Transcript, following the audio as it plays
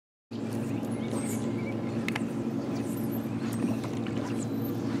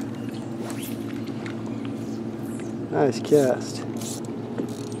Nice cast.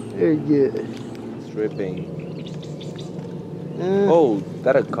 Very good. Stripping. Oh,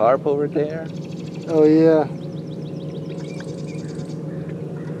 that a carp over there? Oh yeah.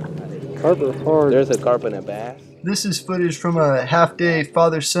 Carp are hard. There's a carp and a bass. This is footage from a half-day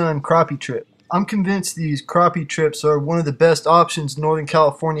father-son crappie trip. I'm convinced these crappie trips are one of the best options Northern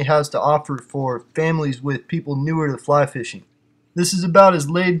California has to offer for families with people newer to fly fishing. This is about as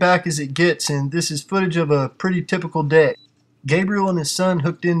laid back as it gets, and this is footage of a pretty typical day. Gabriel and his son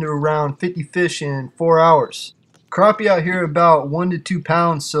hooked into around 50 fish in 4 hours. Crappie out here are about 1 to 2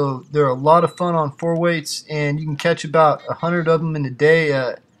 pounds, so they're a lot of fun on 4 weights, and you can catch about 100 of them in a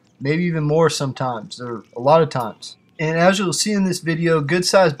day, maybe even more sometimes, or a lot of times. And as you'll see in this video,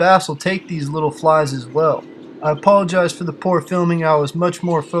 good-sized bass will take these little flies as well. I apologize for the poor filming. I was much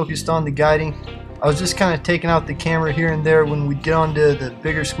more focused on the guiding. I was just kind of taking out the camera here and there when we get onto the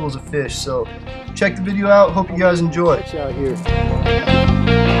bigger schools of fish. So check the video out. Hope you guys enjoy. Catch out here.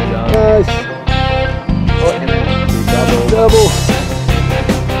 Nice. Oh, and then Double.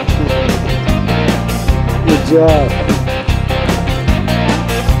 Good job.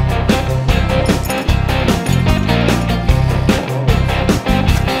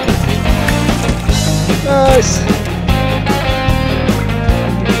 Nice.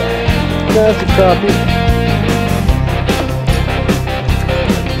 That's the crappie.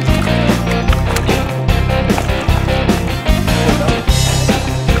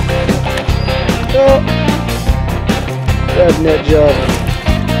 Oh, bad net job.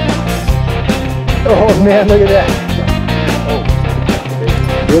 Oh man, look at that.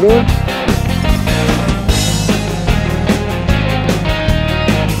 Good one.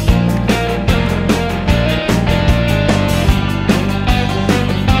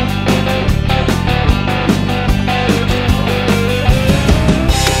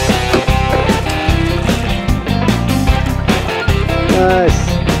 Nice.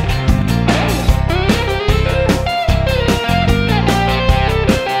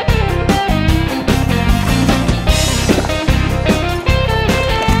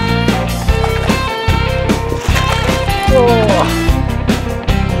 Oh.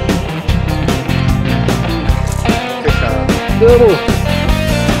 Double.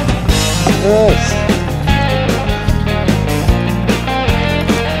 Nice.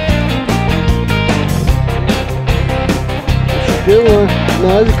 Good one. No,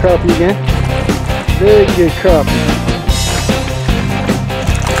 there's a crappie again. Very good crappie.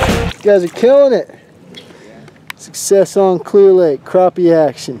 You guys are killing it. Success on Clear Lake. Crappie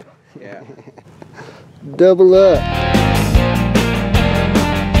action. Yeah. Double up.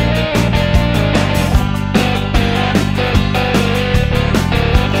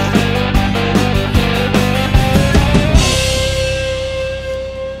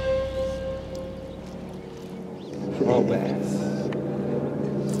 Oh, bass.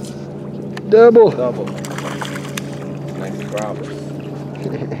 Double. Double. Nice crappie.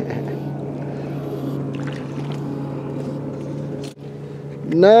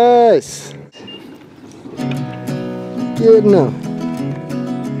 Nice. Getting them.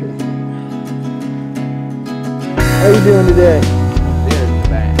 How you doing today? There's the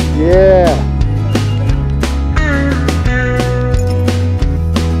bass. Yeah.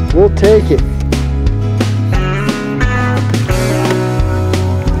 We'll take it.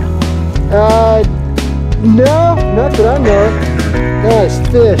 No, not that I know of. Nice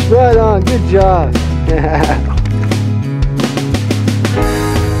fish, right on, good job.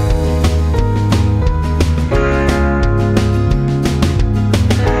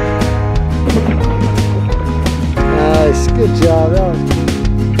 Nice, good job. That was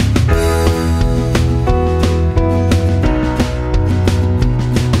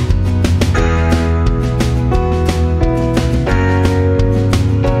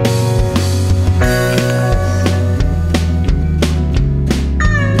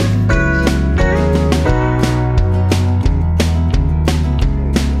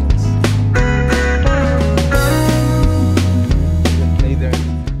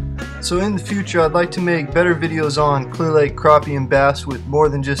So in the future, I'd like to make better videos on Clear Lake crappie and bass with more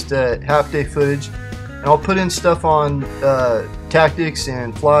than just half-day footage. And I'll put in stuff on tactics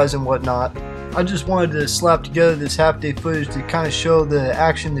and flies and whatnot. I just wanted to slap together this half-day footage to kind of show the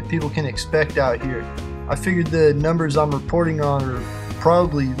action that people can expect out here. I figured the numbers I'm reporting on are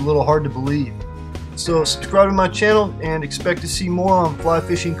probably a little hard to believe. So subscribe to my channel and expect to see more on fly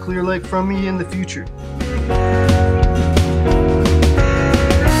fishing Clear Lake from me in the future.